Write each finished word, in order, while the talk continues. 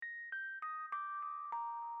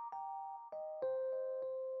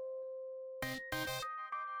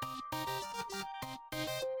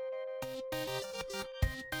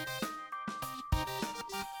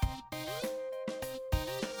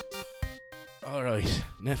Alright,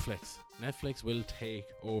 Netflix. Netflix will take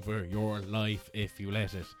over your life if you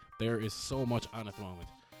let it. There is so much on at the moment.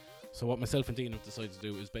 So what myself and Dean have decided to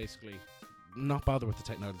do is basically not bother with the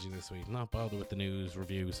technology this week, not bother with the news,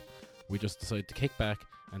 reviews. We just decided to kick back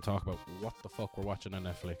and talk about what the fuck we're watching on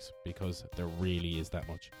Netflix, because there really is that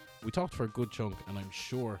much. We talked for a good chunk, and I'm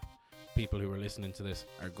sure people who are listening to this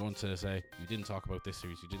are going to say, you didn't talk about this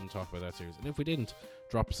series, you didn't talk about that series. And if we didn't,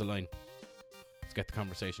 drop us a line. Let's get the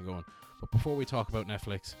conversation going. But before we talk about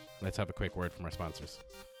Netflix, let's have a quick word from our sponsors.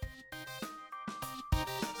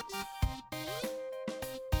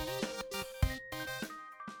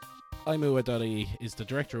 iMua.ie is the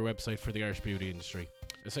directory website for the Irish beauty industry.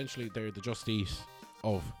 Essentially, they're the Just Eat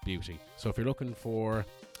of beauty. So if you're looking for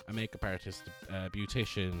a makeup artist,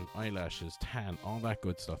 beautician, eyelashes, tan, all that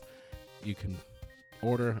good stuff, you can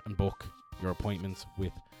order and book your appointments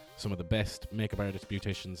with some of the best makeup artists,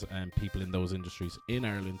 beauticians and people in those industries in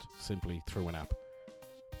Ireland simply through an app.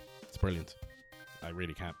 It's brilliant. I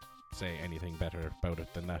really can't say anything better about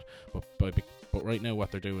it than that. But right now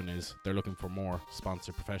what they're doing is they're looking for more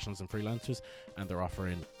sponsored professionals and freelancers, and they're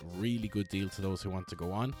offering really good deals to those who want to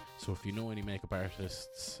go on. So if you know any makeup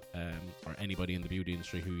artists or anybody in the beauty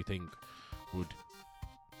industry who you think would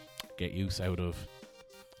get use out of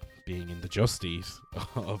being in the Just Eat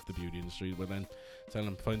of the beauty industry, well then tell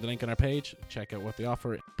them, find the link on our page, check out what they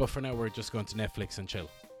offer. But for now we're just going to Netflix and chill.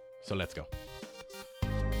 So let's go.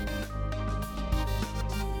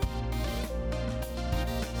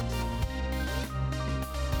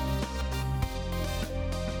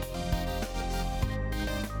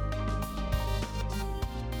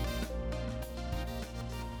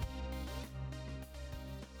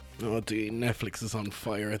 Oh, dude, Netflix is on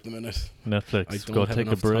fire at the minute. Netflix, go take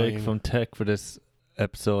a break from tech for this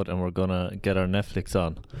episode, and we're gonna get our Netflix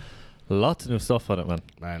on. Lots of new stuff on it,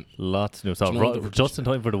 man. Lots of new stuff. Just in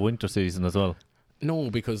time for the winter season as well.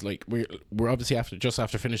 No, because like we're obviously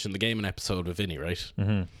after finishing the gaming episode with Vinny, right?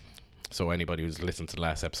 Mm-hmm. So anybody who's listened to the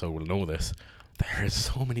last episode will know this. There's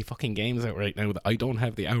so many fucking games out right now that I don't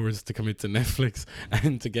have the hours to commit to Netflix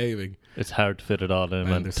and to gaming. It's hard to fit it all in,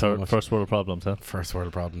 man. First world problems, huh? First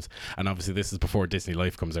world problems. And obviously this is before Disney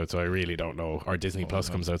Life comes out, so I really don't know. Or Disney Plus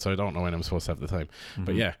comes out, so I don't know when I'm supposed to have the time. Mm-hmm.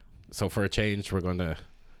 But yeah, so for a change, we're going to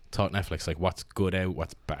talk Netflix, like what's good out,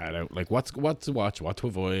 what's bad out, like what to watch, what to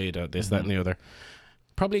avoid, this, that and the other.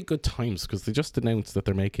 Probably good times, because they just announced that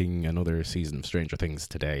they're making another season of Stranger Things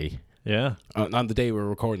today. Yeah. On the day we're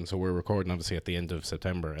recording, so we're recording obviously at the end of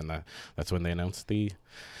September, and that's when they announced the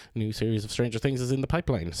new series of Stranger Things is in the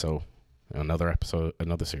pipeline. So another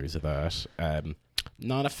series of that.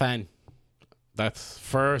 Not a fan. That's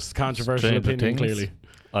first controversial Stranger opinion, Things. clearly.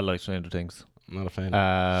 I like Stranger Things. Not a fan.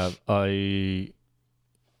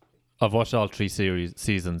 I've watched all three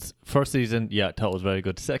seasons. First season, yeah, thought it was very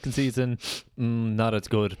good. Second season, not as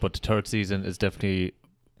good, but the third season is definitely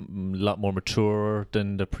a lot more mature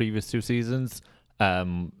than the previous two seasons.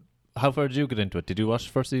 How far did you get into it? Did you watch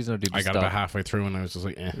the first season, or did you I got about halfway through and I was just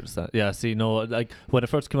like, eh. Yeah, see, no, like when it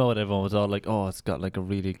first came out, everyone was all like, oh, it's got like a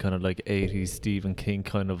really kind of like 80s Stephen King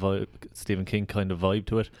kind of vibe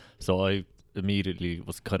to it. So I immediately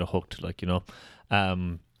was kind of hooked, like, you know.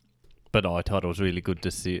 But no, I thought it was really good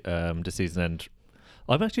this season, and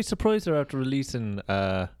I'm actually surprised they're after releasing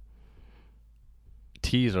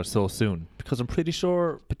teaser so soon, because I'm pretty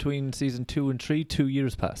sure between season 2 and 3, 2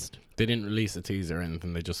 years passed. They didn't release a teaser or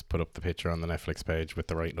anything. They just put up the picture on the Netflix page with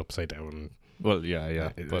the writing upside down. Well, yeah.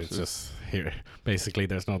 But it's just here. Basically,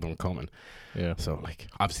 there's another one coming. Yeah. So, like,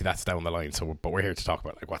 obviously that's down the line. So, but we're here to talk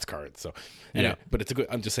about like what's current. So, anyway, yeah. But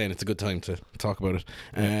I'm just saying it's a good time to talk about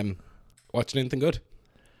it. Watching anything good?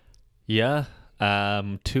 Yeah.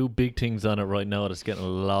 Two big things on it right now that's getting a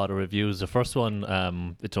lot of reviews. The first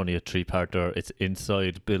one, it's only a 3-parter. It's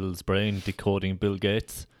Inside Bill's Brain, Decoding Bill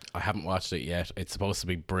Gates. I haven't watched it yet. It's supposed to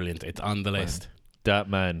be brilliant. It's on the list. That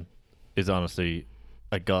man is honestly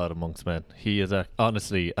a god amongst men. He is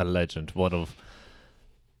honestly a legend.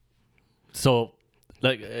 So,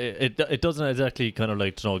 like, it doesn't exactly kind of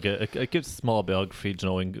like, you know, it gives a small biography, you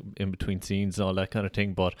know, in between scenes and all that kind of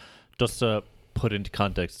thing. But just to put into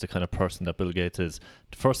context the kind of person that Bill Gates is,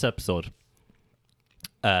 the first episode,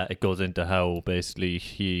 it goes into how basically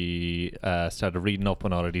he started reading up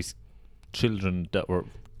on all of these children that were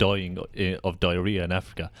dying of diarrhea in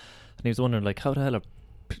Africa, and he was wondering, like, how the hell are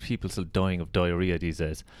people still dying of diarrhea these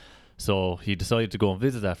days? So he decided to go and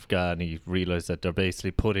visit Africa, and he realized that they're basically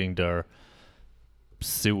putting their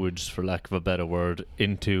sewage, for lack of a better word,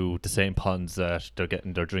 into the same ponds that they're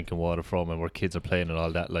getting their drinking water from, and where kids are playing and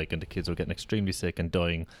all that, like, and the kids are getting extremely sick and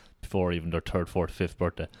dying before even their 3rd, 4th, 5th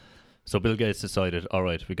birthday. So Bill Gates decided, all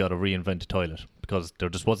right, we got to reinvent the toilet because there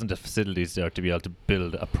just wasn't the facilities there to be able to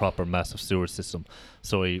build a proper massive sewer system.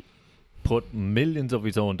 So he put millions of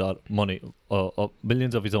his own money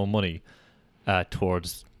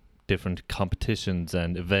towards different competitions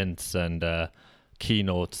and events and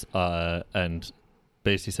keynotes, and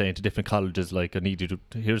basically saying to different colleges, like, I need you to,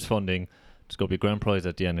 here's funding, there's going to be a grand prize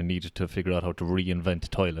at the end, I needed to figure out how to reinvent the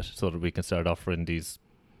toilet so that we can start offering these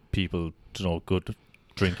people, good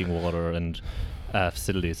drinking water and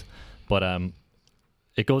facilities. But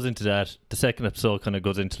it goes into that. The second episode kind of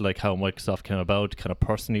goes into like how Microsoft came about, kind of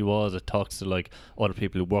person he was. It talks to like other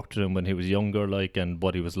people who worked with him when he was younger, like, and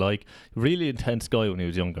what he was like. Really intense guy when he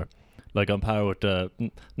was younger. Like, on par with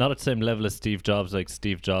not at the same level as Steve Jobs. Like,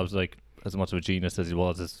 Steve Jobs, like, as much of a genius as he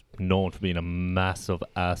was, is known for being a massive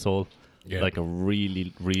asshole. Yeah. Like a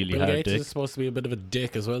really, really Bill hard Gates dick. is supposed to be a bit of a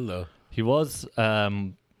dick as well, though. He was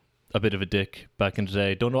a bit of a dick back in the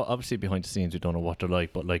day. Don't know, obviously behind the scenes we don't know what they're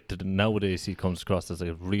like, but like nowadays he comes across as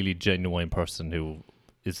like a really genuine person who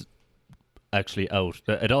is actually out.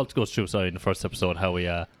 It all goes through, sorry, in the first episode how he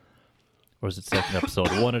or is it second episode?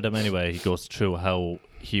 One of them anyway, he goes through how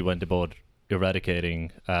he went about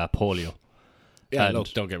eradicating polio. Yeah, look,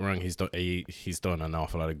 don't get me wrong, he's done an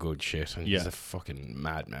awful lot of good shit, and he's a fucking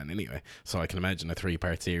madman anyway. So I can imagine a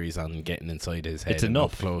 3-part series on getting inside his head, it's and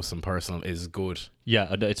enough. Up close and personal is good.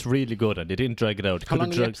 Yeah, it's really good, and they didn't drag it out. How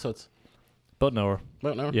long are the episodes? About an hour.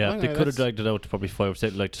 Yeah, they could have dragged it out to probably 5 or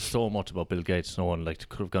 6. Like, so much about Bill Gates, no one, like, they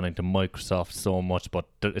could have gone into Microsoft so much, but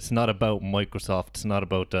it's not about Microsoft. It's not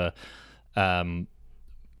about Bill and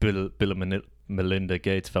Melinda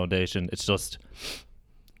Gates Foundation. It's just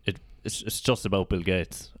it's just about Bill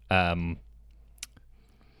Gates. Anybody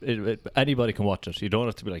can watch it. You don't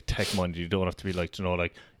have to be like tech minded. You don't have to be like,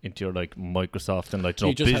 like into your like Microsoft and like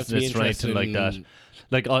business or anything like that.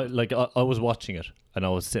 I was watching it, and I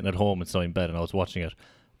was sitting at home inside in bed, and I was watching it.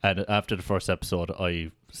 And after the first episode, I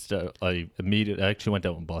immediately actually went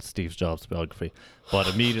out and bought Steve Jobs' biography. But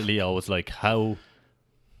immediately I was like, how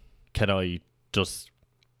can I just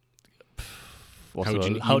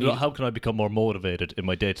how can I become more motivated in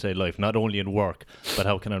my day-to-day life, not only in work, but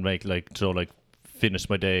how can I make finish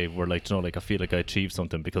my day where I feel like I achieved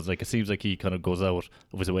something? Because like it seems like he kind of goes out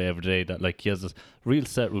of his way every day, that like he has this real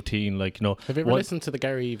set routine, like, have you ever listened to the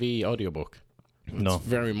Gary V audiobook? No. It's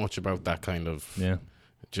very much about that kind of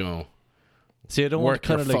See, I don't work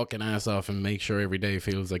want your to fucking ass off and make sure every day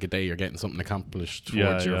feels like a day you're getting something accomplished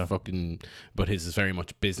towards your fucking. But his is very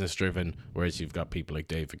much business driven, whereas you've got people like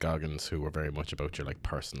David Goggins who are very much about your like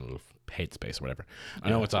personal headspace or whatever.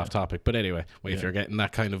 I know it's off topic, but anyway, if you're getting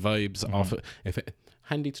that kind of vibes off,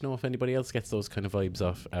 handy to know if anybody else gets those kind of vibes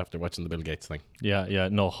off after watching the Bill Gates thing.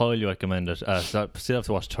 No, highly recommend it. So I still have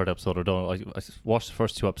to watch the third episode. I watched the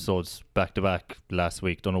first 2 episodes back to back last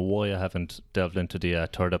week. Don't know why I haven't delved into the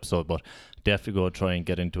third episode, but definitely go try and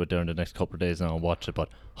get into it there in the next couple of days now and watch it. But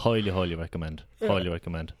highly recommend. Highly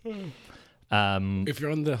recommend. If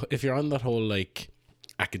you're on that whole like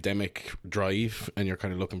academic drive and you're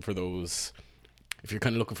kind of looking for those. If you're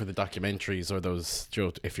kind of looking for the documentaries or those,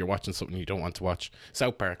 if you're watching something you don't want to watch,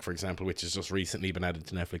 South Park, for example, which has just recently been added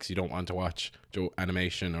to Netflix, you don't want to watch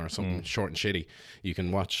animation or something short and shitty, you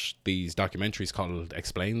can watch these documentaries called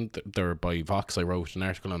Explained. They're by Vox. I wrote an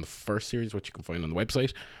article on the first series, which you can find on the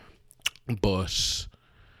website. But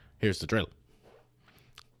here's the drill.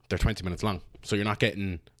 They're 20 minutes long, so you're not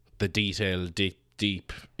getting the detailed,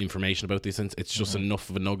 deep information about these things. It's just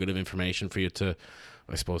enough of a nugget of information for you to,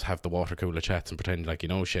 I suppose, have the water cooler chats and pretend like you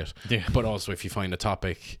know shit. Yeah. But also, if you find a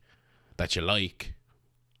topic that you like,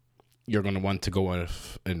 you're going to want to go out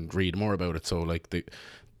and read more about it. So, like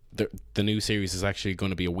the new series is actually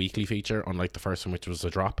going to be a weekly feature, unlike the first one, which was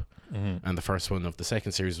a drop. And the first one of the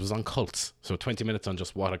second series was on cults. So 20 minutes on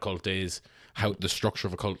just what a cult is, how the structure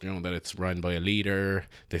of a cult, that it's run by a leader.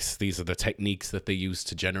 These are the techniques that they use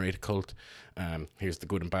to generate a cult. Here's the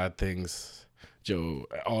good and bad things.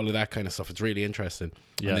 All of that kind of stuff. It's really interesting.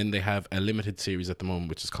 Yeah. And then they have a limited series at the moment,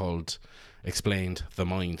 which is called Explained the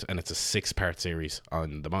Mind, and it's a 6-part series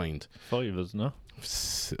on the mind. 5, isn't it?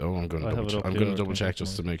 Oh, I'm going to double check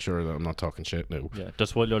just to make sure that I'm not talking shit now. Yeah,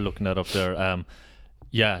 just while you're looking that up there.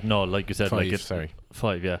 Like you said,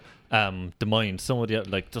 5. Yeah. The mind. Some of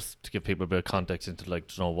the just to give people a bit of context into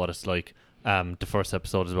what it's like. The first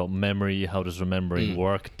episode is about memory. How does remembering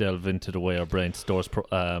work? Delve into the way our brain stores,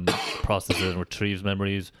 processes, and retrieves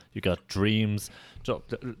memories. You got dreams. So,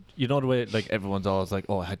 the way everyone's always like,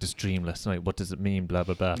 "Oh, I had this dream last night. What does it mean?" Blah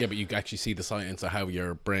blah blah. Yeah, but you actually see the science of how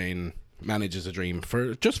your brain manages a dream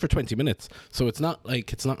for 20 minutes. So it's not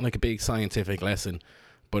like a big scientific lesson,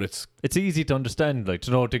 but it's easy to understand. Like,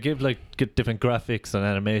 you know, they get different graphics and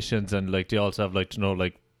animations, and like they also have like, you know,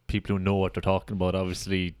 like people who know what they're talking about,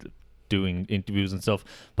 obviously doing interviews and stuff.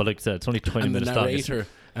 But like I said, it's only 20 and minutes the long. narrator,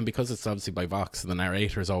 and because it's obviously by Vox, the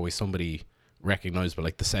narrator is always somebody recognizable.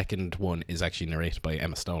 Like the second one is actually narrated by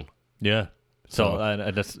Emma Stone. Yeah. So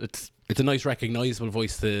and it's a nice recognizable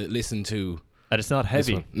voice to listen to. And it's not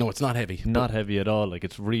heavy. No, it's not heavy. Not heavy at all. Like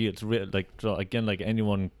it's real. Like, again, like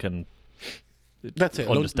anyone can. That's it.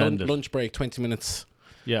 Understand it. Lunch break, 20 minutes.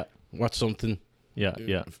 Yeah. Watch something. Yeah.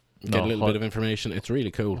 Get a little bit of information. It's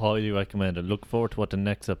really cool. Highly recommend it. Look forward to what the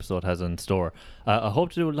next episode has in store. I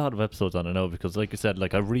hope to do a lot of episodes on it now, because like you said,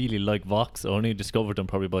 like I really like Vox. I only discovered them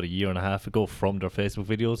probably about a year and a half ago from their Facebook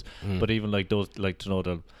videos. But even like those, like, you know,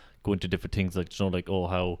 they'll go into different things, like, you know, like,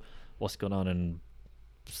 what's going on in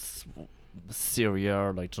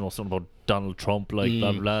Syria, like, you know, something about Donald Trump, like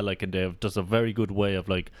blah blah blah, like, and they've just a very good way of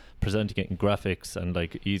like presenting it in graphics and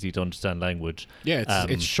like easy to understand language. Yeah,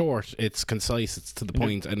 it's short, it's concise, it's to the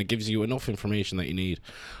point, and it gives you enough information that you need.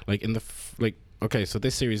 Like in the okay, so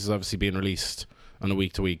this series is obviously being released on a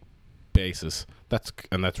week-to-week basis. That's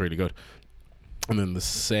really good. And then the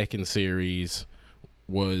second series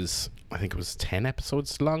was, I think it was 10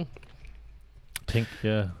 episodes long.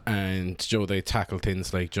 Yeah. And Joe, they tackle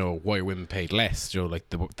things like, Joe, why are women paid less? Joe, like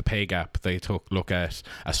the pay gap. They look at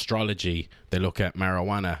astrology. They look at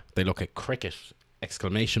marijuana. They look at cricket!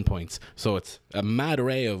 Exclamation points. So it's a mad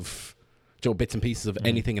array of, Joe, bits and pieces of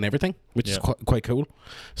anything and everything, which is quite cool.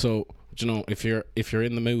 So, you know, if you're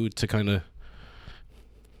in the mood to kind of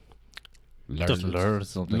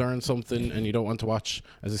learn something, and you don't want to watch,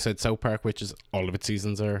 as I said, South Park, which is all of its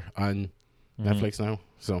seasons are on Netflix now.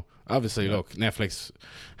 So obviously, look, Netflix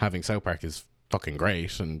having South Park is fucking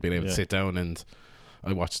great, and being able to sit down, and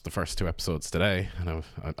I watched the first 2 episodes today, and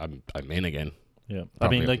I'm in again. Yeah, I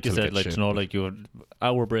mean, like you said, like, you know, like your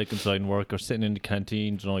hour break inside work or sitting in the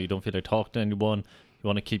canteen, you know, you don't feel like talking to anyone. You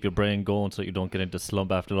want to keep your brain going so you don't get into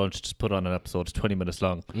slump after lunch. Just put on an episode. It's 20 minutes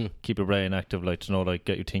long. Keep your brain active, like, you know, like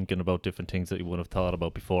get you thinking about different things that you wouldn't have thought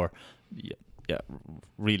about before. Yeah,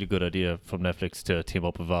 really good idea from Netflix to team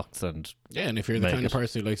up with Vox. And and if you're the kind of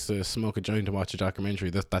person who likes to smoke a joint and watch a documentary,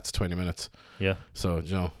 that's 20 minutes. Yeah. So,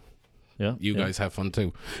 you know, you guys have fun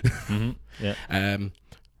too. Yeah.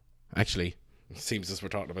 Actually, it seems as we're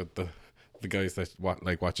talking about the guys that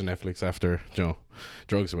like watching Netflix after, you know,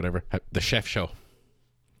 drugs or whatever. The Chef Show.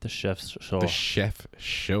 The Chef's Show. The Chef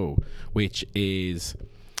Show, which is,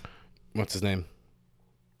 what's his name?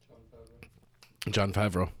 Jon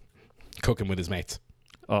Favreau. Cooking with his mates.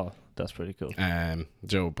 Oh, that's pretty cool.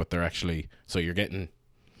 Joe, but they're actually, so you're getting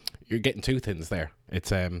 2 things there.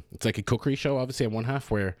 It's like a cookery show, obviously, on one half,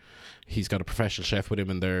 where he's got a professional chef with him,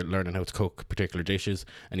 and they're learning how to cook particular dishes,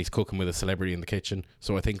 and he's cooking with a celebrity in the kitchen.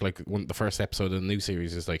 So I think like the first episode of the new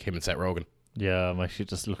series is like him and Seth Rogen. Yeah, I'm actually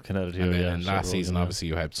just looking at it here. And then last season, obviously,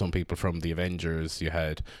 you had some people from the Avengers. You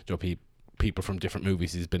had people from different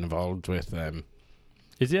movies he's been involved with.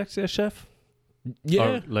 Is he actually a chef?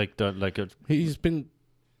 Yeah, or he's been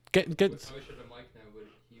getting. I wish I had a mic now, but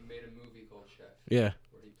he made a movie called Chef. Yeah,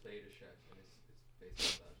 where he played a chef, and it's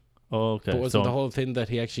based on that. Oh, okay. But wasn't the whole thing that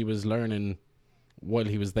he actually was learning while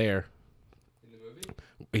he was there? In the movie,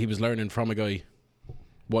 he was learning from a guy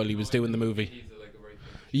while he was doing the movie. He's like a very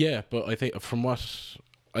Yeah, but I think from what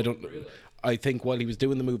I think while he was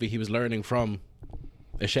doing the movie, he was learning from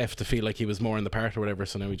a chef to feel like he was more in the part or whatever.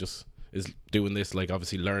 So now he just is doing this, like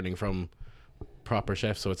obviously learning from proper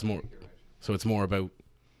chefs. So it's more about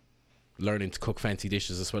learning to cook fancy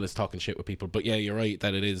dishes as well as talking shit with people. But yeah, you're right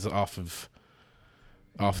that it is off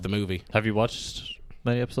the movie. Have you watched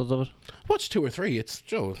many episodes of it? Watched 2 or 3. It's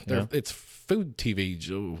Joe. It's food TV,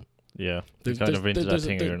 Joe. Yeah, there's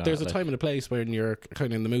a time and a place when you're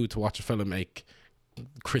kind of in the mood to watch a fella make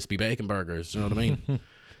crispy bacon burgers. You know what I mean?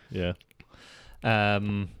 Yeah.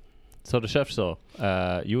 So the Chef Show,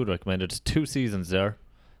 you would recommend it. It's 2 seasons there.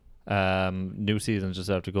 New seasons just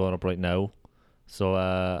after going up right now. So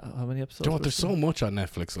how many episodes? Do you know what? There's so much on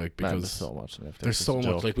Netflix, like, because there's so much on Netflix. There's so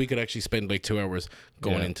much. Like, we could actually spend like 2 hours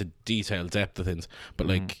going into detailed depth of things. But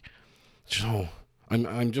like, you know, I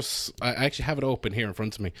actually have it open here in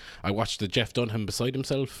front of me. I watched the Jeff Dunham Beside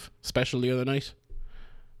Himself special the other night.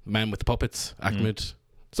 Man with the Puppets, Ahmed.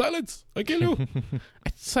 Silence! I kill you.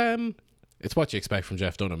 It's what you expect from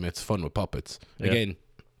Jeff Dunham. It's fun with puppets. Again,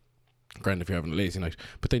 grand if you're having a lazy night.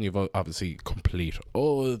 But then you've obviously complete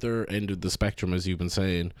other end of the spectrum, as you've been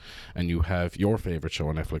saying, and you have your favourite show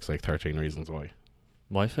on Netflix, like 13 Reasons Why.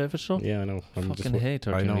 My favourite show? Yeah, I know. I fucking hate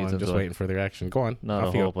 13 Reasons Why. I'm just waiting for the reaction. Go on. I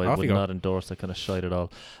hope I would not endorse that kind of shite at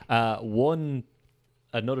all.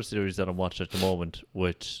 Another series that I'm watching at the moment,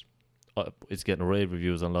 which it's getting rave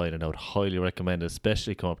reviews online, and I would highly recommend it,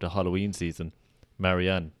 especially coming up to Halloween season.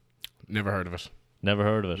 Marianne. Never heard of it. Never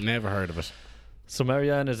heard of it. Never heard of it. So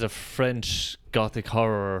Marianne is a French gothic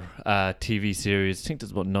horror TV series. I think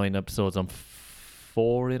there's about 9 episodes. I'm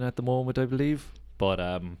 4 in at the moment, I believe.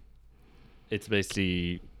 But it's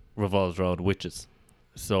basically revolves around witches.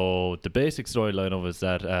 So the basic storyline of it is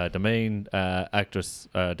that the main actress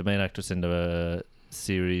in the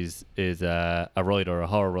series is a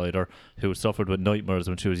horror writer, who suffered with nightmares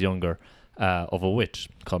when she was younger of a witch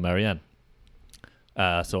called Marianne.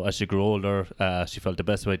 So as she grew older, she felt the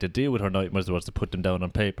best way to deal with her nightmares was to put them down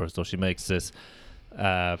on paper. So she makes this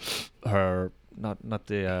her not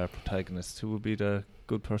the protagonist, who would be the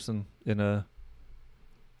good person in a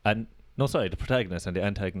the protagonist, and the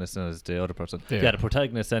antagonist is the other person. Yeah, the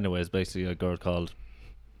protagonist anyway is basically a girl called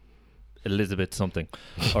Elizabeth something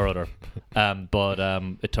or other. But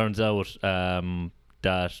it turns out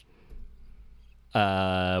that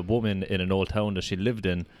a woman in an old town that she lived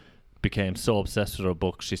in became so obsessed with her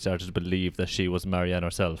book she started to believe that she was Marianne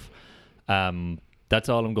herself. That's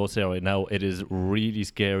all I'm going to say right now. It is really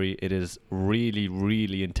scary. It is really,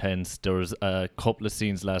 really intense. There was a couple of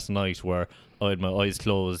scenes last night where I had my eyes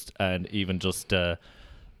closed, and even just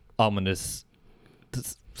ominous,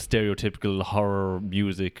 stereotypical horror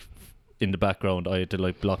music in the background, I had to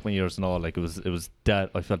like block my ears and all. Like it was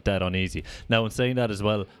dead. I felt dead uneasy. Now, in saying that as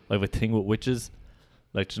well, I have a thing with witches.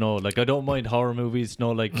 Like, you know, like I don't mind horror movies, you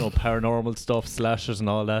know, like, you know, paranormal stuff, slashers and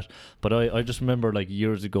all that. But I just remember like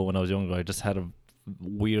years ago when I was younger, I just had a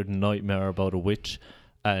weird nightmare about a witch,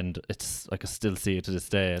 and it's I can still see it to this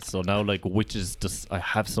day. So now like witches, just I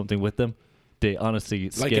have something with them. They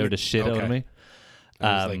honestly scare the shit out of me.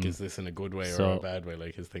 I was like, is this in a good way or a bad way?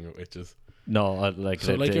 Like his thing with witches. No, like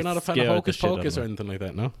you're not a fan of Hocus Pocus or anything like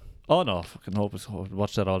that, no? Oh no, fucking Hocus Pocus.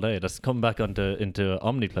 Watch that all day. That's come back into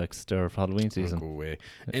Omniplex there for Halloween season. Go away.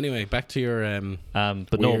 Anyway, back to your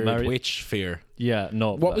but weird no, witch fear. Yeah,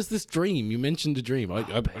 no. What was this dream? You mentioned the dream.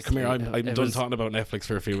 Come here. I'm done talking about Netflix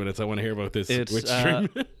for a few minutes. I want to hear about this witch dream.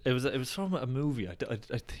 It was from a movie. I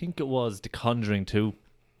think it was The Conjuring 2.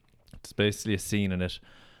 It's basically a scene in it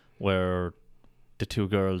where the two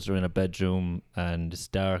girls are in a bedroom and it's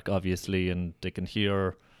dark, obviously, and they can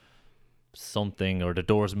hear something, or the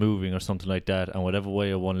door's moving or something like that, and whatever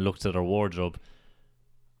way one looks at her wardrobe,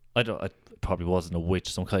 it probably wasn't a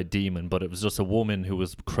witch, some kind of demon, but it was just a woman who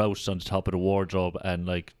was crouched on the top of the wardrobe, and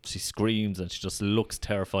like she screams and she just looks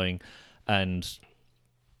terrifying. And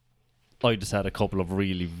I just had a couple of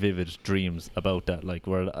really vivid dreams about that, like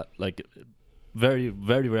where like very,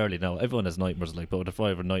 very rarely now. Everyone has nightmares, like, but if I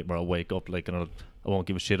have a nightmare, I'll wake up like, and I won't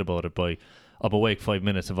give a shit about it. But I'm awake 5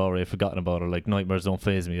 minutes, I've already forgotten about it. Like, nightmares don't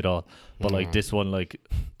faze me at all. But like this one, like,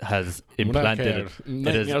 has implanted it.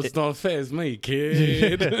 Nightmares don't faze me,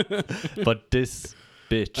 kid. But this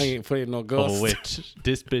bitch I ain't afraid of no of ghost. a witch,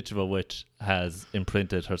 this bitch of a witch has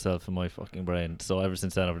imprinted herself in my fucking brain. So ever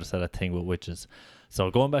since then, I've just had a thing with witches. So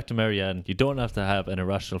going back to Marianne, you don't have to have an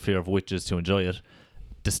irrational fear of witches to enjoy it.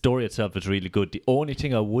 The story itself is really good. The only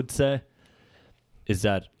thing I would say is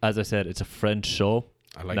that, as I said, it's a French show.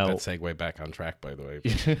 I like that segue back on track, by the way.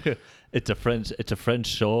 It's a French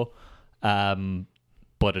show,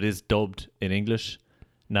 but it is dubbed in English.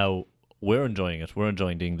 Now, we're enjoying it. We're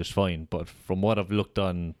enjoying the English fine. But from what I've looked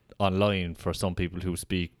online for some people who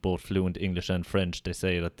speak both fluent English and French, they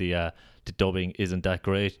say that the dubbing isn't that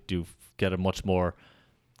great. You get a much more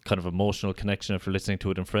kind of emotional connection if you're listening to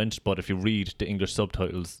it in French. But if you read the English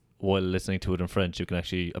subtitles while listening to it in French, you can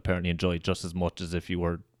actually apparently enjoy it just as much as if you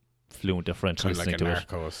were fluent in French Kind of listening like a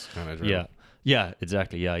to Narcos kind of it. drill. Yeah,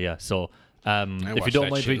 exactly. Yeah. So if you don't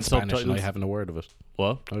mind reading Spanish, subtitles, I haven't a word of it.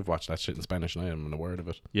 what? I've watched that shit in Spanish and I haven't a word of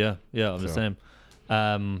it. Yeah, I'm the same.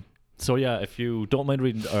 So yeah, if you don't mind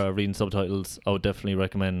reading subtitles, I would definitely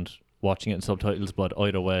recommend watching it in subtitles. But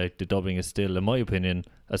either way, the dubbing is still, in my opinion,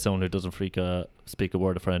 as someone who doesn't speak a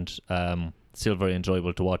word of French, still very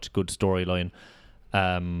enjoyable to watch. Good storyline.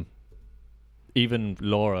 Even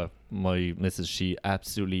Laura, my missus, she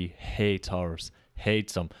absolutely hates horrors.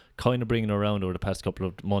 Hates them. Kind of bringing her around over the past couple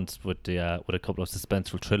of months with a couple of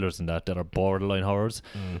suspenseful thrillers and that are borderline horrors.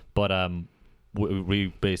 But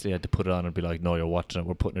we basically had to put it on and be like, no, you're watching it,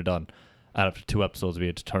 we're putting it on. And after 2 episodes, we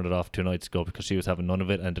had to turn it off 2 nights ago because she was having none of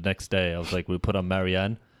it. And the next day, I was like, we'll put on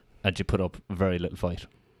Marianne, and she put up very little fight.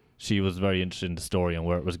 She was very interested in the story and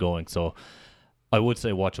where it was going. So I would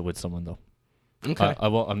say watch it with someone, though. Okay.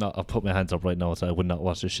 I'll put my hands up right now, so I would not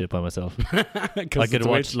watch this shit by myself. I could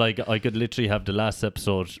watch, I could literally have the last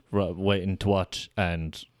episode waiting to watch,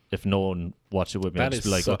 and if no one watched it with me, I'd just be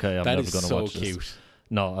like, okay, I'm never going to watch this.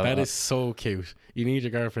 No, That is so cute. You need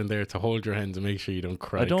your girlfriend there to hold your hand and make sure you don't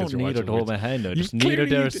cry. I don't need her to hold my hand. I just need her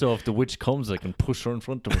there so if the witch comes, I can push her in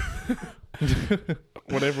front of her.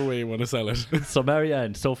 Whatever way you want to sell it. So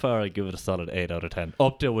Marianne, so far I give it a solid 8 out of 10.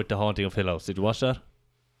 Up there with The Haunting of Hill House. Did you watch that?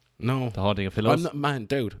 No. The Haunting of Hill I'm House? not, man,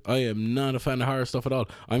 dude, I am not a fan of horror stuff at all.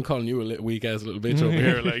 I'm calling you a little weak ass little bitch over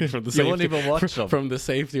here, like from the You safety, won't even watch them. from the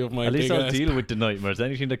safety of my At least big I'll ass. deal with the nightmares.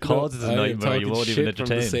 Anything that No, causes I a am nightmare, you talking won't shit even from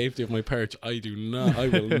the entertain. safety of my perch. I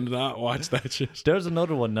will not watch that shit. There's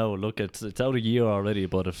another one now. Look, it's out a year already,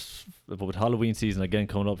 but with Halloween season again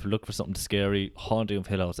coming up, if you look for something scary, Haunting of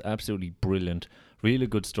Hill House, absolutely brilliant. Really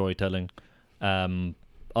good storytelling.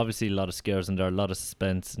 Obviously a lot of scares in there, a lot of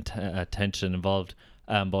suspense and tension involved.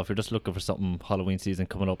 But if you're just looking for something Halloween season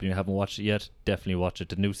coming up and you haven't watched it yet, definitely watch it.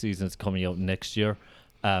 The new season is coming out next year,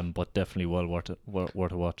 but definitely well worth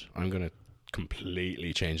a watch. I'm gonna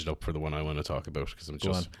completely change it up for the one I want to talk about because I'm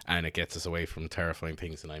just, and it gets us away from terrifying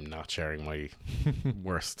things, and I'm not sharing my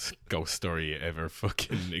worst ghost story ever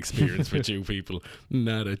fucking experience with you people.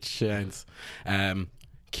 Not a chance.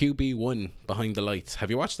 QB1 Behind the Lights. Have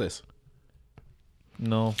you watched this?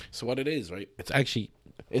 No. So what it is, right?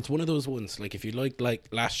 It's one of those ones, like if you like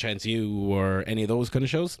Last Chance U or any of those kind of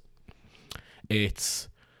shows, it's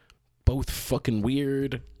both fucking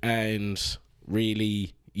weird and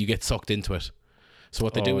really you get sucked into it. So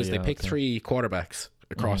what they do is they pick 3 quarterbacks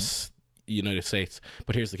across the United States,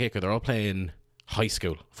 but here's the kicker, they're all playing high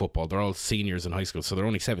school football. They're all seniors in high school, so they're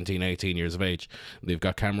only 17, 18 years of age. They've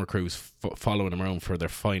got camera crews following them around for their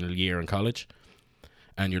final year in college.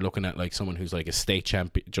 And you're looking at like someone who's like a state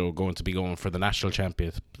champion, going to be going for the national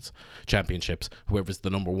championships. Whoever's the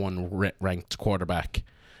number 1 ranked quarterback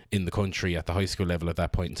in the country at the high school level at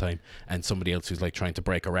that point in time, and somebody else who's like trying to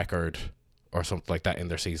break a record or something like that in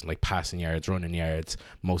their season, like passing yards, running yards,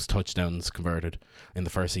 most touchdowns converted. In the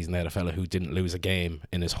first season, they had a fella who didn't lose a game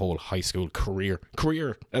in his whole high school career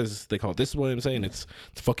as they call it. This is what I'm saying. It's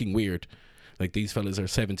fucking weird. Like these fellas are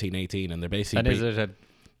 17, 18, and they're basically. And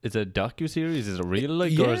is it a docuseries? Is it real,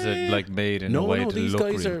 like, or is it like made in a way to look real?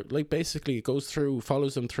 No, these guys are like basically it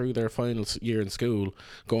follows them through their final year in school,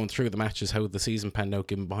 going through the matches, how the season panned out,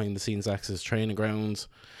 giving behind the scenes access, training grounds,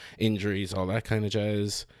 injuries, all that kind of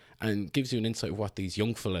jazz, and gives you an insight of what these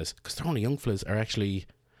young fellas, because they're only young fellas, are actually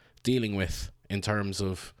dealing with in terms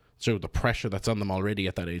of the pressure that's on them already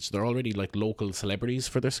at that age. They're already like local celebrities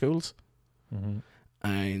for their schools,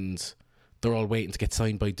 and they're all waiting to get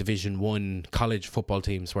signed by Division 1 college football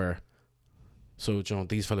teams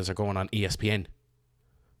these fellas are going on ESPN.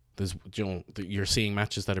 There's, you're seeing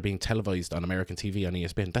matches that are being televised on American TV on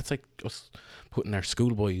ESPN. That's like us putting our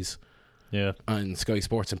schoolboys on Sky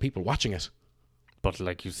Sports and people watching it. But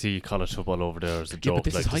like you see college football over there as a joke,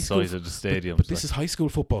 like the size of the stadiums. But this is high school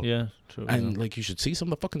football. Yeah, true. And like you should see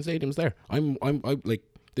some of the fucking stadiums there. I'm like,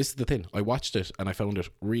 this is the thing. I watched it and I found it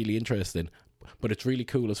really interesting. But it's really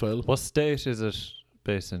cool as well. What state is it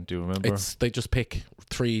based in? Do you remember? They just pick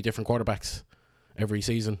 3 different quarterbacks every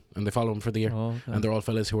season, and they follow them for the year. Oh, okay. And they're all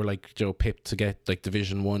fellas who are like pipped to get like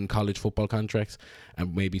Division 1 college football contracts,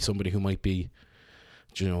 and maybe somebody who might be,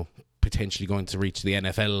 potentially going to reach the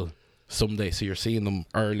NFL someday. So you're seeing them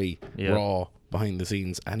early, raw, behind the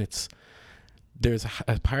scenes, and there's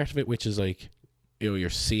a part of it which is like, you're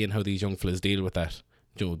seeing how these young fellas deal with that.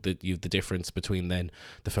 The difference between then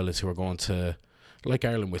the fellas who are going to like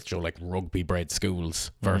Ireland with like rugby bred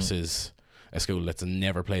schools versus a school that's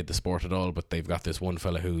never played the sport at all, but they've got this one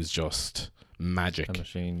fella who's just magic. A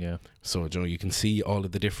machine, So you can see all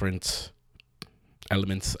of the different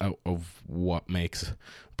elements out of what makes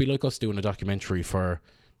be like us doing a documentary for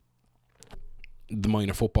the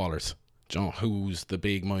minor footballers. Who's the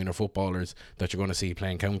big minor footballers that you're going to see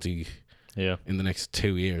playing county in the next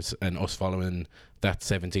 2 years, and us following that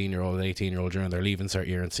 17-year-old, 18-year-old during their leaving cert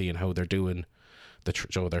year and seeing how they're doing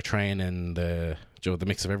their training, the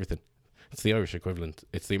mix of everything. It's the Irish equivalent,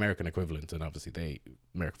 it's the American equivalent, and obviously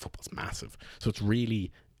American football's massive. So it's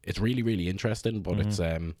really really interesting, but it's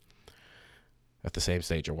at the same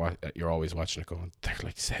stage you're always watching it going, they're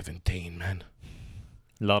like 17, man.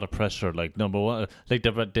 A lot of pressure, like number one, like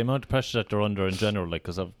the amount of pressure that they're under in general, like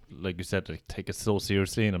because of, like you said, they take it so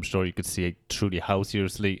seriously, and I'm sure you could see truly how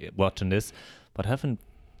seriously watching this. But having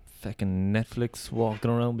fucking Netflix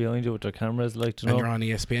walking around behind you with their cameras, like, and you're on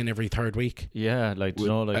ESPN every 3rd week,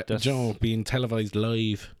 that's being televised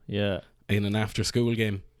live, in an after school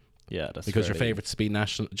game. Yeah, that's because your favourites to be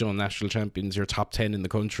national champions, your top 10 in the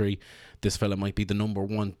country. This fella might be the number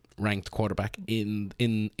 1 ranked quarterback in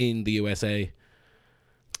the USA.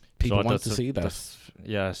 People want to see that.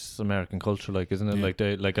 It's American culture, like, isn't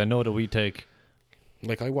it? Like I know that we take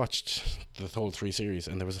Like, I watched the whole 3 series,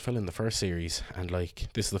 and there was a fella in the first series, and like,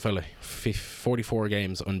 this is the fella, 44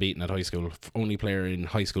 games unbeaten at high school, only player in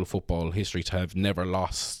high school football history to have never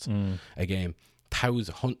lost a game,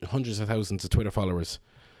 hundreds of thousands of Twitter followers,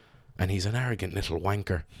 and he's an arrogant little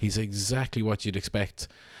wanker. He's exactly what you'd expect,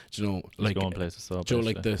 you know, like, going places, so Joe,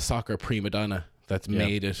 like the soccer prima donna that's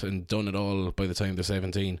made it and done it all by the time they're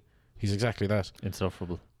 17. He's exactly that.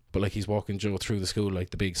 Insufferable. But like, he's walking Joe through the school like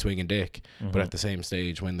the big swinging dick. But at the same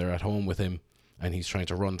stage, when they're at home with him and he's trying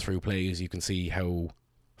to run through plays, you can see how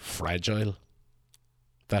fragile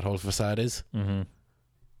that whole facade is.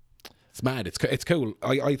 It's mad. It's cool.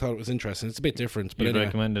 I thought it was interesting. It's a bit different, but You'd anyway.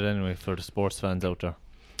 recommend it anyway for the sports fans out there.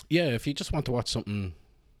 Yeah, if you just want to watch something.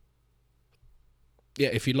 Yeah,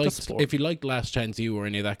 if you like Last Chance U or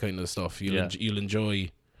any of that kind of stuff, you'll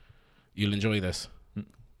enjoy this.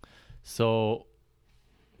 So,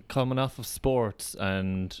 coming off of sports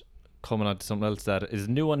and coming on to something else that is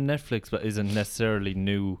new on Netflix but isn't necessarily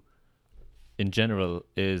new in general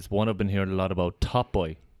is one I've been hearing a lot about, Top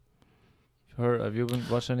Boy. Have you been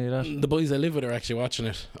watching any of that? The boys I live with are actually watching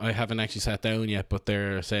it. I haven't actually sat down yet, but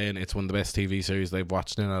they're saying it's one of the best TV series they've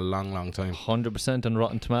watched in a long, long time. 100% on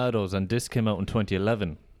Rotten Tomatoes, and this came out in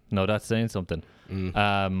 2011. Now that's saying something.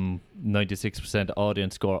 96%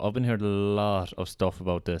 audience score. I've been hearing a lot of stuff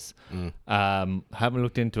about this. Haven't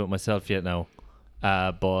looked into it myself yet now.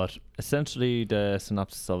 But essentially the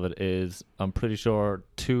synopsis of it is, I'm pretty sure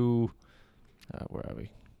where are we?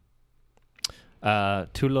 2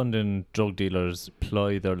 London drug dealers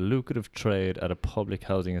ply their lucrative trade at a public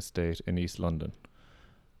housing estate in East London.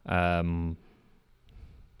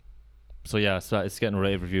 So it's getting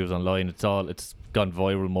rave reviews online. It's gone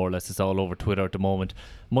viral more or less. It's all over Twitter at the moment.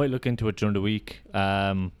 Might look into it during the week.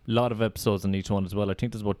 Lot of episodes on each one as well. I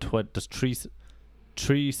think there's about there's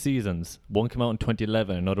three seasons. One came out in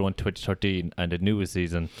 2011, another one 2013, and the newest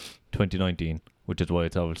season 2019, which is why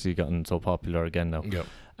it's obviously gotten so popular again now. Yep.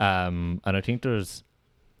 And I think there's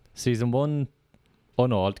season 1. Oh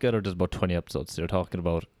no, altogether there's about 20 episodes. They're talking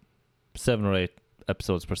about 7 or 8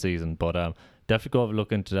 episodes per season. But definitely go have a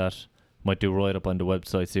look into that. Might do right up on the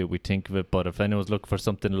website, see what we think of it. But if anyone's looking for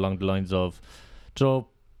something along the lines of,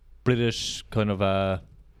 British kind of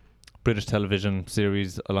British television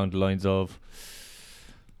series along the lines of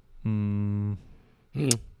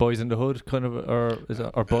Boys in the Hood, kind of, or is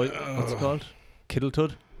it, or boy, what's it called?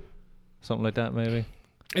 Kiddletud, something like that, maybe.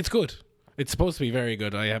 It's good. It's supposed to be very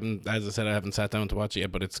good. I haven't sat down to watch it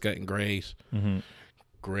yet, but it's getting great.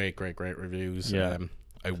 Great reviews. Yeah.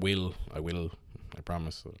 I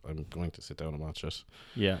promise I'm going to sit down and watch it.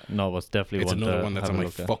 Yeah, no, it's definitely it's another one that's on my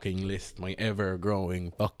fucking fucking list, my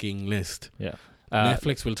ever-growing fucking list. Yeah.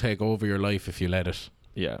 Netflix will take over your life if you let it.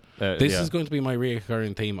 Yeah. This is going to be my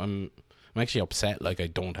reoccurring theme. I'm actually upset, like I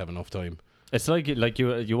don't have enough time. It's like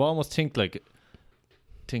you almost think like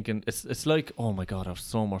thinking it's like, oh my god, I have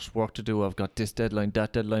so much work to do. I've got this deadline,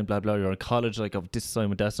 that deadline, blah blah. You're in college, like I've this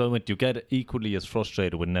assignment, that assignment. You get equally as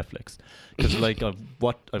frustrated with Netflix because like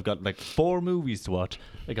I've got like 4 movies to watch.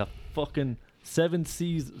 I got fucking 7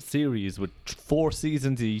 series with 4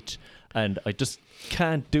 seasons each, and I just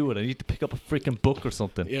can't do it. I need to pick up a freaking book or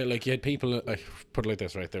something. Yeah, like you had people, I put it like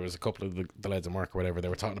this, right? There was a couple of the lads at work or whatever. They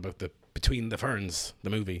were talking about the Between the Ferns,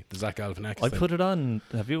 the movie, the Zach Galifianakis I thing. put it on.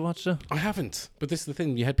 Have you watched it? I haven't, but this is the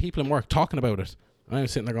thing. You had people in work talking about it. And I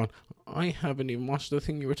was sitting there going, I haven't even watched the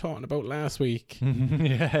thing you were talking about last week.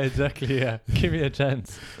 Yeah, exactly. Yeah, give me a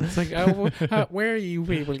chance. It's like, where are you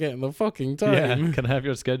people getting the fucking time? Yeah, can I have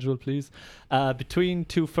your schedule, please? Between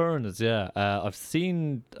Two Ferns, yeah. I've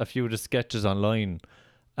seen a few of the sketches online,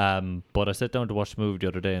 but I sat down to watch the movie the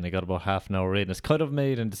other day and I got about half an hour in. It's kind of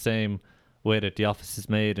made in the same way that The Office is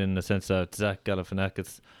made, in the sense that Zach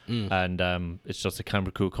Galifianakis and it's just a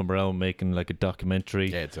camera crew come around making like a documentary.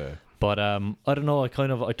 Yeah, it's a... But I don't know, I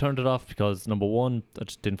turned it off because number one, I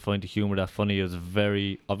just didn't find the humour that funny. It was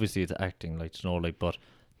very, obviously it's acting, like, you know, like, but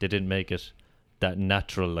they didn't make it that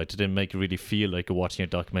natural. Like, they didn't make you really feel like you're watching a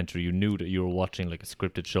documentary. You knew that you were watching like a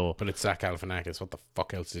scripted show. But it's Zach Galifianakis. What the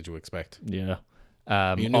fuck else did you expect? Yeah.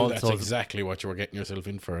 You knew that's exactly what you were getting yourself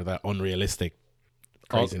in for, that unrealistic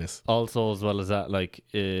craziness. Also, as well as that, like,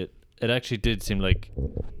 it actually did seem like,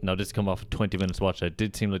 now this come off 20 minutes watch, it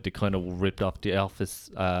did seem like they kind of ripped off The Office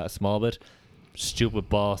a small bit. Stupid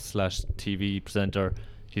boss / TV presenter.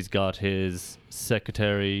 He's got his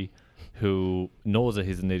secretary who knows that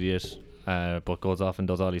he's an idiot, but goes off and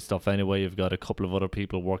does all his stuff anyway. You've got a couple of other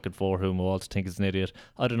people working for him who also think he's an idiot.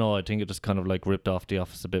 I don't know, I think it just kind of like ripped off The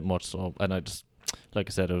Office a bit much. So, and I just, like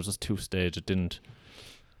I said, it was just 2-stage. It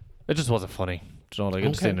just wasn't funny. You know, like, I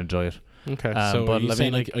just didn't enjoy it. Okay, so but are you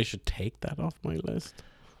saying like I should take that off my list?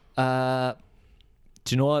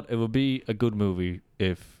 Do you know what? It would be a good movie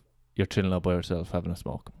if you're chilling out by yourself having a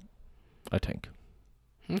smoke. I think.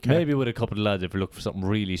 Okay. Maybe with a couple of lads if you're looking for something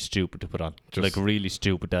really stupid to put on. Just- like really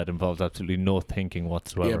stupid that involves absolutely no thinking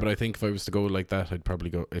whatsoever. Yeah, but I think if I was to go like that, I'd probably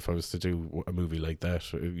go. If I was to do a movie like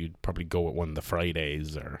that, you'd probably go with one of the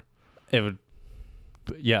Fridays or. It would.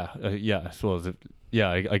 Yeah, I suppose.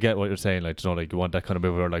 I get what you're saying. Like, you know, like you want that kind of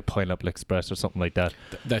movie, or like Pineapple Express or something like that.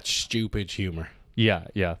 That stupid humor. Yeah.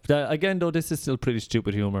 Again, though, this is still pretty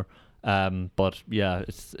stupid humor. But yeah,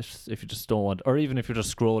 it's if you just don't want, or even if you're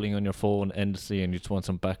just scrolling on your phone endlessly and you just want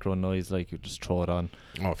some background noise, like you just throw it on.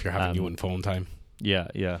 Oh, if you're having you on phone time. Yeah.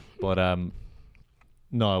 But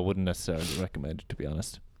no, I wouldn't necessarily recommend it, to be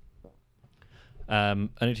honest.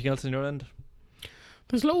 Anything else on your end?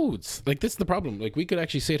 There's loads. Like, this is the problem. Like, we could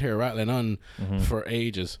actually sit here rattling on for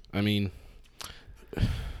ages. I mean,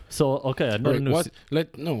 so okay, another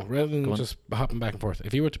right, new rather than just hopping back and forth.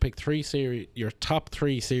 If you were to pick your top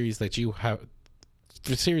 3 series that you have,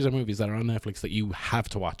 the series of movies that are on Netflix that you have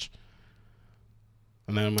to watch,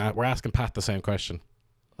 and then we're asking Pat the same question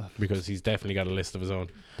because he's definitely got a list of his own.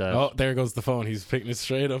 Oh, there goes the phone. He's picking it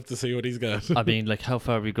straight up to see what he's got. I mean, like, how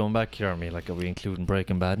far are we going back here? I mean, like, are we including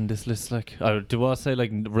Breaking Bad in this list? Like, do I say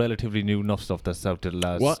like relatively new enough stuff that's out to the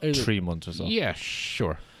last 3 months or so? Yeah,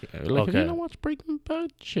 sure. Like, have you not watched Breaking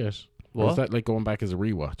Bad shit? Or is that like going back as a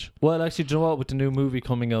rewatch? Well, actually, do you know what? With the new movie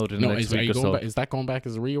coming out in the next week or so, is that going back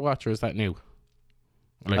as a rewatch or is that new?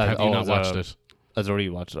 Like, have you not watched it? As a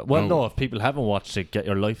rewatch. Well, no, if people haven't watched it, get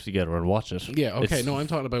your life together and watch it. Yeah, okay. No, I'm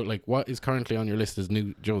talking about like what is currently on your list is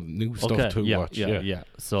new stuff to watch. Yeah.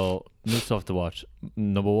 So, new stuff to watch.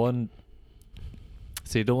 Number 1,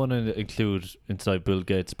 see, I don't want to include Inside Bill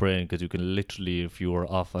Gates' Brain because you can literally, if you were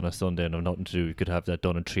off on a Sunday and have nothing to do, you could have that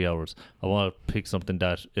done in 3 hours. I want to pick something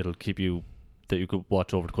that it'll keep you, that you could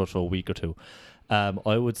watch over the course of a week or two.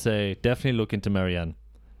 I would say definitely look into Marianne.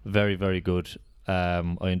 Very, very good. I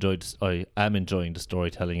am enjoying the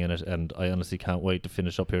storytelling in it, and I honestly can't wait to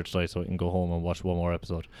finish up here tonight so I can go home and watch one more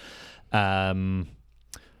episode. The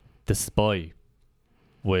Spy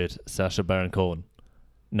with Sacha Baron Cohen.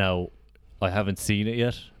 Now, I haven't seen it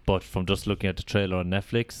yet, but from just looking at the trailer on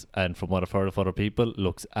Netflix and from what I've heard of other people,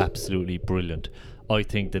 looks absolutely brilliant. I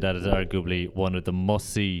think that is arguably one of the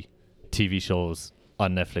must-see TV shows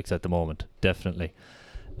on Netflix at the moment, definitely.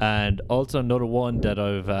 And also another one that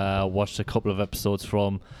I've watched a couple of episodes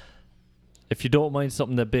from. If you don't mind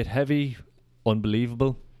something a bit heavy,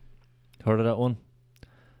 Unbelievable. Heard of that one?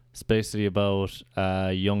 It's basically about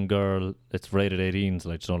a young girl. It's rated 18s.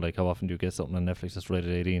 Like, you know, like how often do you get something on Netflix that's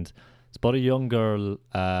rated 18s? It's about a young girl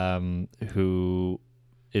who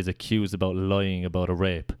is accused about lying about a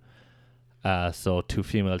rape. So 2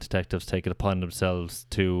 female detectives take it upon themselves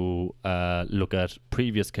to look at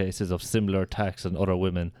previous cases of similar attacks on other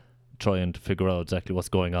women, trying to figure out exactly what's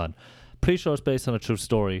going on. Pretty sure it's based on a true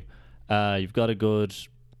story. You've got a good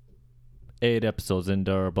 8 episodes in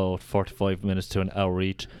there, about 45 minutes to an hour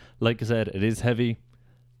each. Like I said, it is heavy.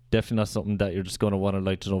 Definitely not something that you're just going to want to,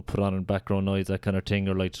 like, you know, put on in background noise, that kind of thing,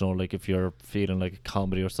 or, like, you know, like if you're feeling like a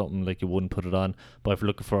comedy or something, like, you wouldn't put it on. But if you're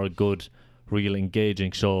looking for a good, real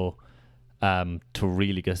engaging show to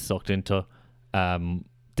really get sucked into,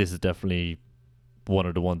 this is definitely one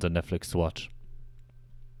of the ones on Netflix to watch.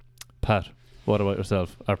 Pat, what about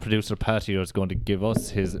yourself? Our producer Pat here is going to give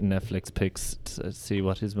us his Netflix picks to see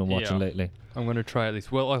what he's been watching lately. I'm going to try at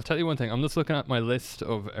least. Well, I'll tell you one thing. I'm just looking at my list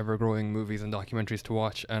of ever-growing movies and documentaries to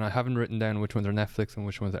watch, and I haven't written down which ones are Netflix and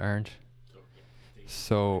which ones aren't.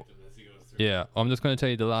 So, yeah, I'm just going to tell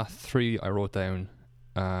you the last 3 I wrote down.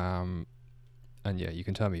 And yeah, you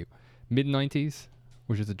can tell me. Mid-90s,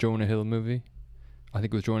 which is a Jonah Hill movie. I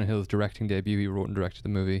think it was Jonah Hill's directing debut. He wrote and directed the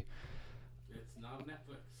movie. It's not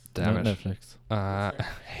Netflix. Damn Not it. Netflix.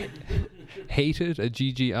 Hated, a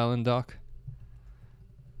G.G. Allen doc.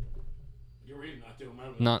 You're really not doing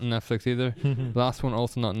well. Not Netflix either. Last one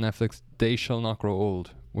also not Netflix. They Shall Not Grow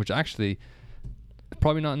Old, which actually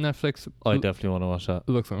probably not Netflix. I definitely want to watch that.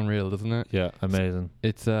 Looks unreal, doesn't it? Yeah, amazing.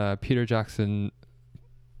 It's Peter Jackson,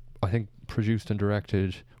 I think, produced and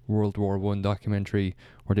directed World War I documentary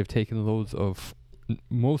where they've taken loads of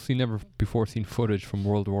mostly never before seen footage from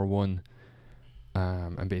World War I,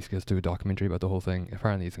 and basically just do a documentary about the whole thing.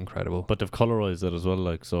 Apparently it's incredible. But they've colorized it as well,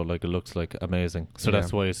 like, so, like, it looks like amazing. So Yeah.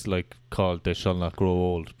 that's why it's like called They Shall Not Grow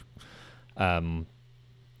Old. But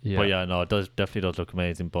yeah, no, it definitely does look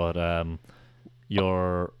amazing. But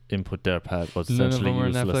your input there, Pat, was None of essentially them are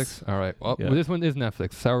useless. Netflix. All right. Well, Yeah. this one is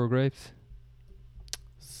Netflix. Sour Grapes.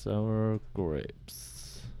 Sour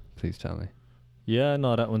grapes. Please tell me. Yeah,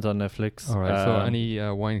 no, that one's on Netflix. All right. So any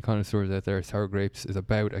wine connoisseurs out there, Sour Grapes is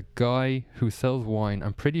about a guy who sells wine.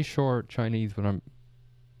 I'm pretty sure Chinese, but I'm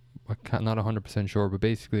not 100% sure, but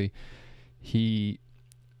basically he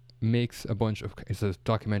makes a bunch of, it's a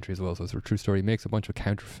documentary as well, so it's a true story. He makes a bunch of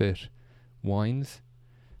counterfeit wines,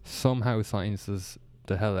 somehow sciences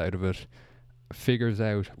the hell out of it, figures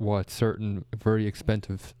out what certain very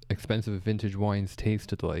expensive vintage wines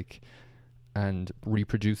tasted like, and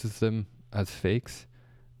reproduces them as fakes.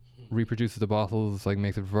 Reproduces the bottles, like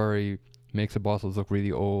makes the bottles look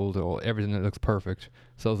really old, or everything that looks perfect.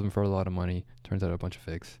 Sells them for a lot of money. Turns out a bunch of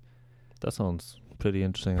fakes. That sounds pretty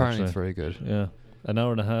interesting. Apparently, actually. it's very good. Yeah, an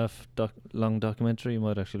hour and a half long documentary. You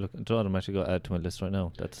might actually look. I'm actually going to add to my list right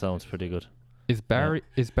now. That sounds pretty good. Is Barry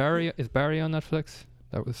on Netflix?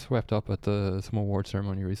 That was swept up at some award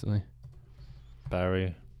ceremony recently.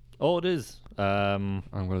 Barry. Oh, it is. I'm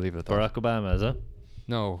gonna leave it at that. Barack Obama, is it?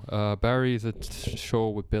 No, Barry is a show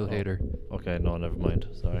with Bill Hader. Okay, no, never mind.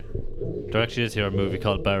 Sorry. There actually is here a movie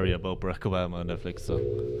called Barry about Barack Obama on Netflix. So,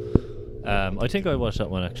 I think I watched that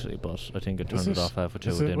one actually, but I think I turned it off halfway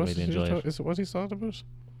through. I didn't really enjoy it. Is it what he's thought about?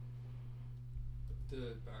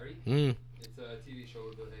 The Barry? It's a TV show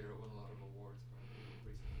with Bill Hader. It won a lot of awards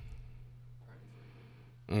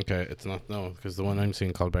recently. Okay, it's not, no, because the one I'm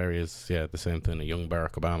seeing called Barry is, the same thing, a young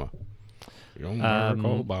Barack Obama. Young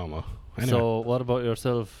Barack Obama. Anyway. So, what about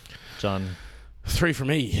yourself, John? 3 for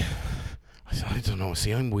me. I don't know.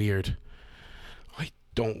 See, I'm weird. I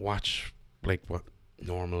don't watch like what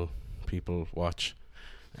normal people watch.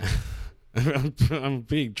 I'm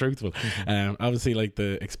being truthful. Obviously, like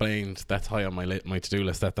the Explained, that's high on my to-do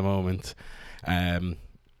list at the moment.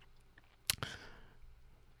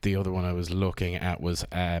 The other one I was looking at was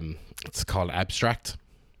it's called Abstract.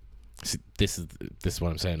 See, this is what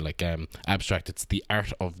I'm saying. Like Abstract, it's the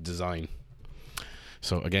art of design.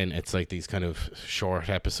 So again, it's like these kind of short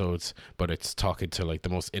episodes, but it's talking to like the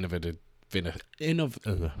most innovative. Let me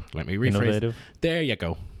rephrase. Innovative. There you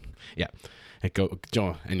go. Yeah,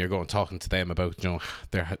 and you're going talking to them about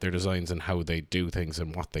their designs and how they do things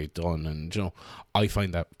and what they've done, and I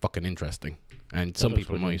find that fucking interesting, and some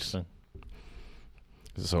people might.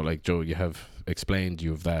 So like Joe, you have Explained,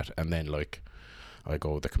 you have that, and then like I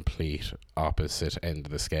go the complete opposite end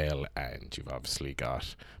of the scale, and you've obviously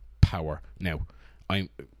got Power. Now, I'm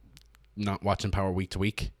not watching Power week to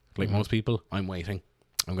week like most people. I'm waiting.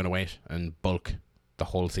 I'm going to wait and bulk the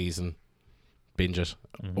whole season, binge it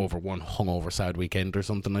over one hungover sad weekend or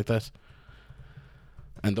something like that.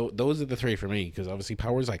 And those are the 3 for me, because obviously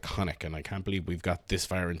Power's iconic, and I can't believe we've got this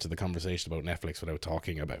far into the conversation about Netflix without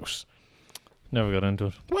talking about. Never got into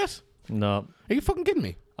it. What? No. Are you fucking kidding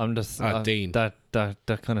me? I'm just Dean. That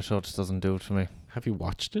kind of show just doesn't do it for me. Have you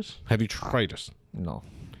watched it? Have you tried it? No.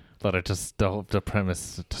 But I just the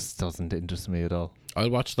premise just doesn't interest me at all. I'll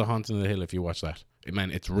watch The Haunting of the Hill if you watch that.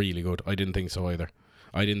 Man, it's really good. I didn't think so either.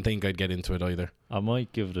 I didn't think I'd get into it either. I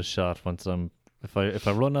might give it a shot once if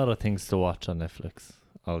I run out of things to watch on Netflix.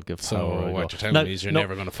 I'll give Power a what go. you're telling me is you're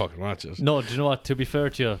never going to fucking watch it. No, do you know what? To be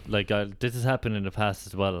fair to you, like this has happened in the past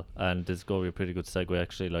as well, and this is going to be a pretty good segue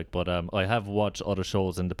actually. Like, but I have watched other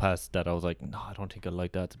shows in the past that I was like, no, I don't think I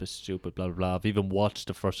like that. It's a bit stupid. Blah blah blah. I've even watched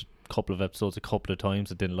the first couple of episodes a couple of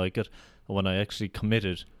times. I didn't like it, and when I actually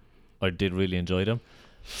committed, I did really enjoy them.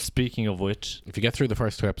 Speaking of which, if you get through the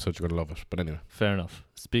first 2 episodes, you're going to love it. But anyway, fair enough.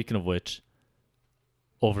 Speaking of which,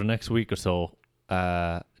 over the next week or so,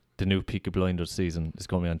 the new Peaky Blinders season is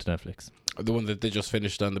coming onto Netflix. The one that they just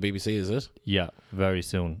finished on the BBC, is it? Yeah, very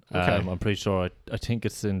soon. Okay. I'm pretty sure. I think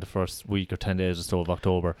it's in the first week or 10 days or so of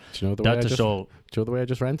October. Do you know the way I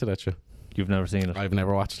just ranted at you? You've never seen it. I've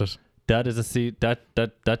never watched it. That is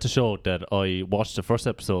that's a show that I watched the first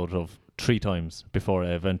episode of 3 times before I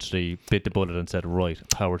eventually bit the bullet and said, right,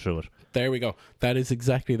 power through it. There we go. That is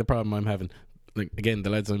exactly the problem I'm having. Like, again,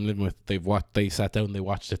 the lads I'm living with, they sat down, they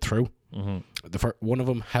watched it through. One of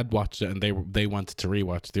them had watched it and they wanted to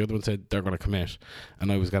rewatch. The other one said they're going to commit,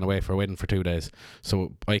 and I was going to wait for a wedding for 2 days.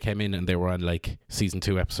 So I came in and they were on like season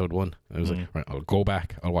 2 episode 1. I was like, right, I'll go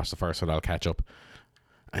back, I'll watch the first one, I'll catch up.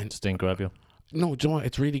 And just didn't grab you. No, do you know what?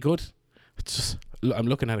 It's really good. It's just, I'm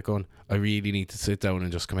looking at it going, I really need to sit down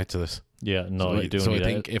and just commit to this. Yeah, no, so you do. So I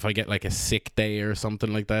think if I get like a sick day or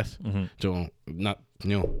something like that,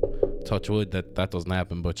 touch wood that doesn't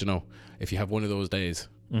happen. But if you have one of those days,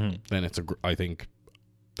 then I think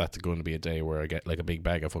that's going to be a day where I get like a big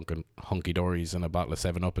bag of hunky dories and a bottle of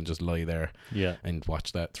 7-Up and just lie there, and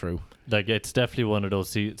watch that through. Like, it's definitely one of those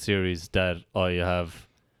series that I have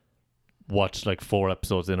watched like 4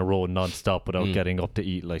 episodes in a row non-stop without getting up to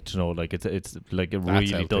eat. Like, it's like it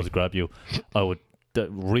really does grab you. I would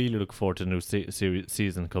really look forward to the new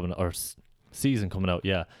season coming out.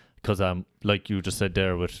 Yeah. Because like you just said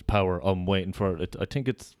there with Power, I'm waiting for it. I think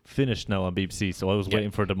it's finished now on BBC, so I was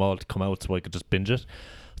waiting for them all to come out so I could just binge it.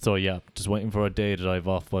 So yeah, just waiting for a day to dive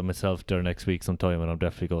off by myself there next week sometime, and I'm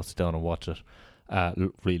definitely going to sit down and watch it.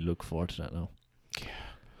 Really look forward to that now.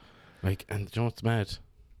 Like, and do you know what's mad?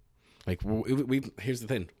 Like, here's the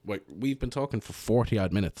thing. Like, we've been talking for 40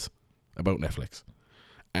 odd minutes about Netflix,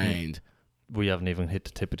 and we haven't even hit the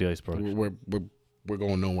tip of the iceberg. We're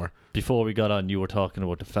going nowhere. Before we got on, you were talking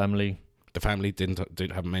about The Family. The Family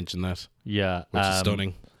haven't mentioned that. Yeah, which is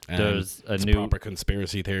stunning. There's a it's new proper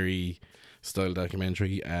conspiracy theory style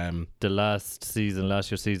documentary. The last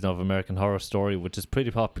year's season of American Horror Story, which is pretty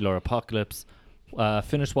popular. Apocalypse.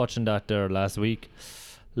 Finished watching that there last week.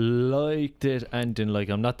 Liked it and didn't like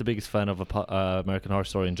it. I'm not the biggest fan of American Horror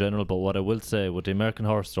Story in general, but what I will say with the American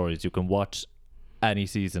Horror Stories, you can watch any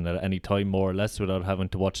season at any time, more or less, without having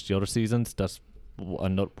to watch the other seasons. That's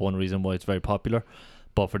one reason why it's very popular.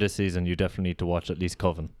 But for this season, you definitely need to watch at least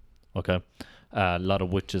Coven. Okay, a lot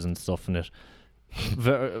of witches and stuff in it.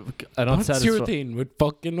 What's your thing with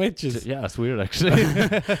fucking witches? Yeah, it's weird actually.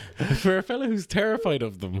 For a fella who's terrified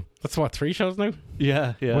of them. That's what, 3 shows now?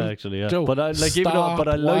 Yeah, actually, yeah. Joe, but I like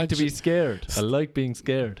I like to be scared. I like being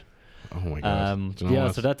scared. Oh my god.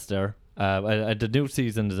 Yeah, so that's there. The new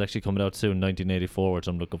season is actually coming out soon, 1984, which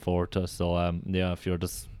I'm looking forward to. So yeah, if you're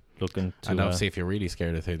just looking to, and obviously if you're really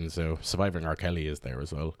scared of things, so Surviving R. Kelly is there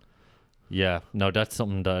as well. Yeah, no, that's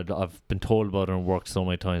something that I've been told about and worked so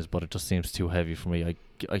many times, but it just seems too heavy for me.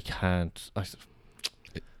 I can't.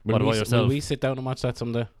 What about yourself? Will we sit down and watch that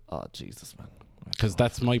someday? Oh Jesus, man! Because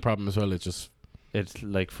that's my problem as well. It's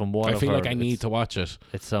like, from what I feel heard, like I need to watch it.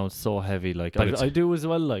 It sounds so heavy. Like I do as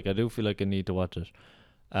well. Like I do feel like I need to watch it.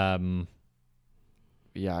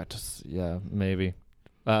 Yeah, maybe.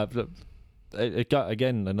 It got,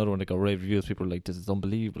 again, another one that got rave reviews. People were like, this is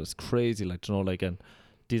unbelievable. It's crazy. Like, you know, like, and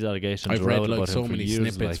these allegations. I've read like so many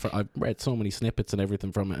years, snippets. like, I've read so many snippets and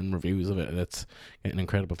everything from it and reviews of it, and it's getting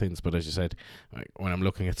incredible things. But as you said, like, when I'm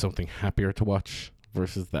looking at something happier to watch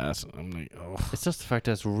versus that, I'm like, oh. It's just the fact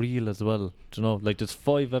that it's real as well. Do you know, like, there's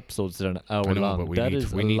 5 episodes that are an hour I know, long. but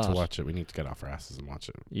we need to watch it. We need to get off our asses and watch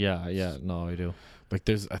it. Yeah. No, I do. Like,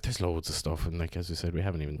 there's loads of stuff, and like as we said, we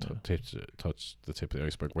haven't even touched the tip of the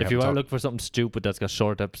iceberg. If you are looking for something stupid that's got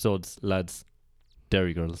short episodes, lads,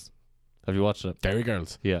 Derry Girls. Have you watched it? Derry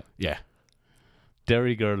Girls? Yeah.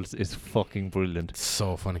 Derry Girls is fucking brilliant. It's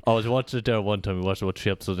so funny. I was watching it there one time. We watched about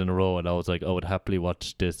 3 episodes in a row, and I was like, I would happily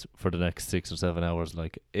watch this for the next 6 or 7 hours.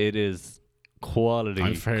 Like, it is quality.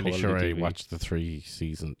 I'm fairly sure TV. I watched the 3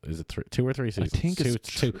 seasons. Is it 2 or 3 seasons? I think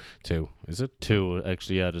it's two. Is it 2?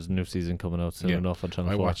 Actually, yeah. There's a new season coming out soon enough on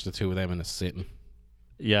Channel 4. I watched the 2 of them in a sitting.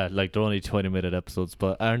 Yeah, like, they're only 20-minute episodes,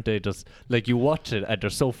 but aren't they just like, you watch it and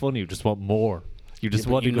they're so funny, you just want more. You just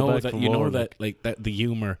want to go back for more. You know that like that the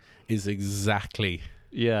humor is exactly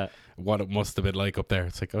what it must have been like up there.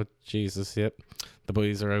 It's like, oh Jesus, yep. The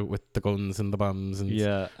boys are out with the guns and the bombs and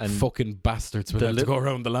fucking bastards will have to go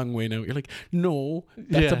around the long way now. You're like, no,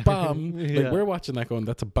 that's a bomb. Like, we're watching that going,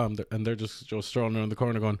 that's a bomb, and they're just strolling around the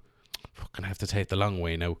corner going, fucking have to take the long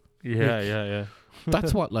way now. Yeah.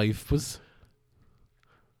 That's what life was.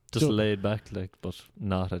 Just laid back, like, but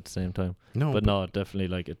not at the same time. No, but no, definitely,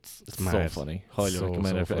 like, it's so funny. Highly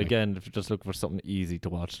recommend it. Again, if you're just looking for something easy to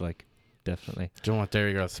watch, like, definitely. Do you know what?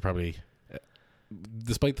 Derry Girls is probably,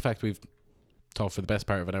 despite the fact we've talked for the best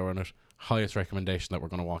part of an hour on it, highest recommendation that we're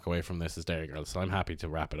going to walk away from this is Derry Girls. So I'm happy to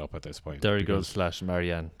wrap it up at this point. Derry Girls /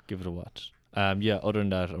 Marianne. Give it a watch. Yeah. Other than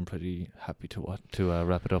that, I'm pretty happy to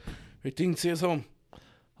wrap it up. Right, Dean, see us home.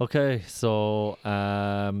 Okay, so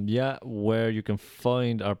where you can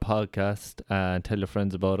find our podcast and tell your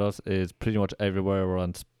friends about us is pretty much everywhere. We're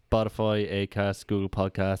on Spotify, Acast, Google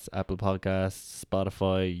Podcasts, Apple Podcasts,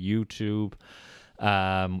 Spotify, YouTube.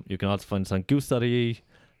 You can also find us on goose.ie.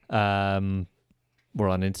 We're on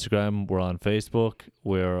Instagram, we're on Facebook,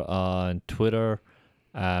 we're on Twitter.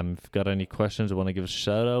 If you've got any questions or want to give us a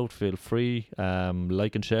shout out, feel free.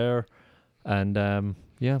 Like and share. And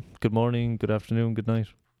good morning, good afternoon, good night.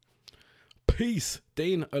 Peace.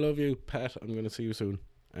 Dean, I love you. Pat, I'm going to see you soon.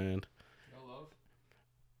 And no love.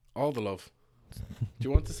 All the love. Do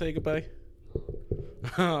you want to say goodbye?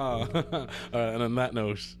 And on that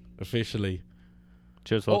note, officially.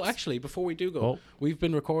 Cheers, folks. Oh, actually, before we do go, we've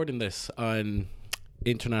been recording this on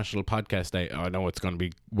International Podcast Day. I know it's going to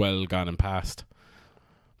be well gone and past.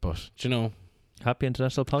 But, do you know? Happy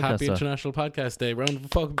International Podcast Day. Happy International Podcast Day. Round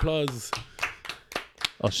of fucking applause.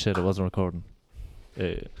 Oh, shit, it wasn't recording.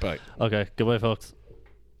 Bye. Okay, goodbye, folks.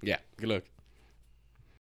 Yeah, good luck.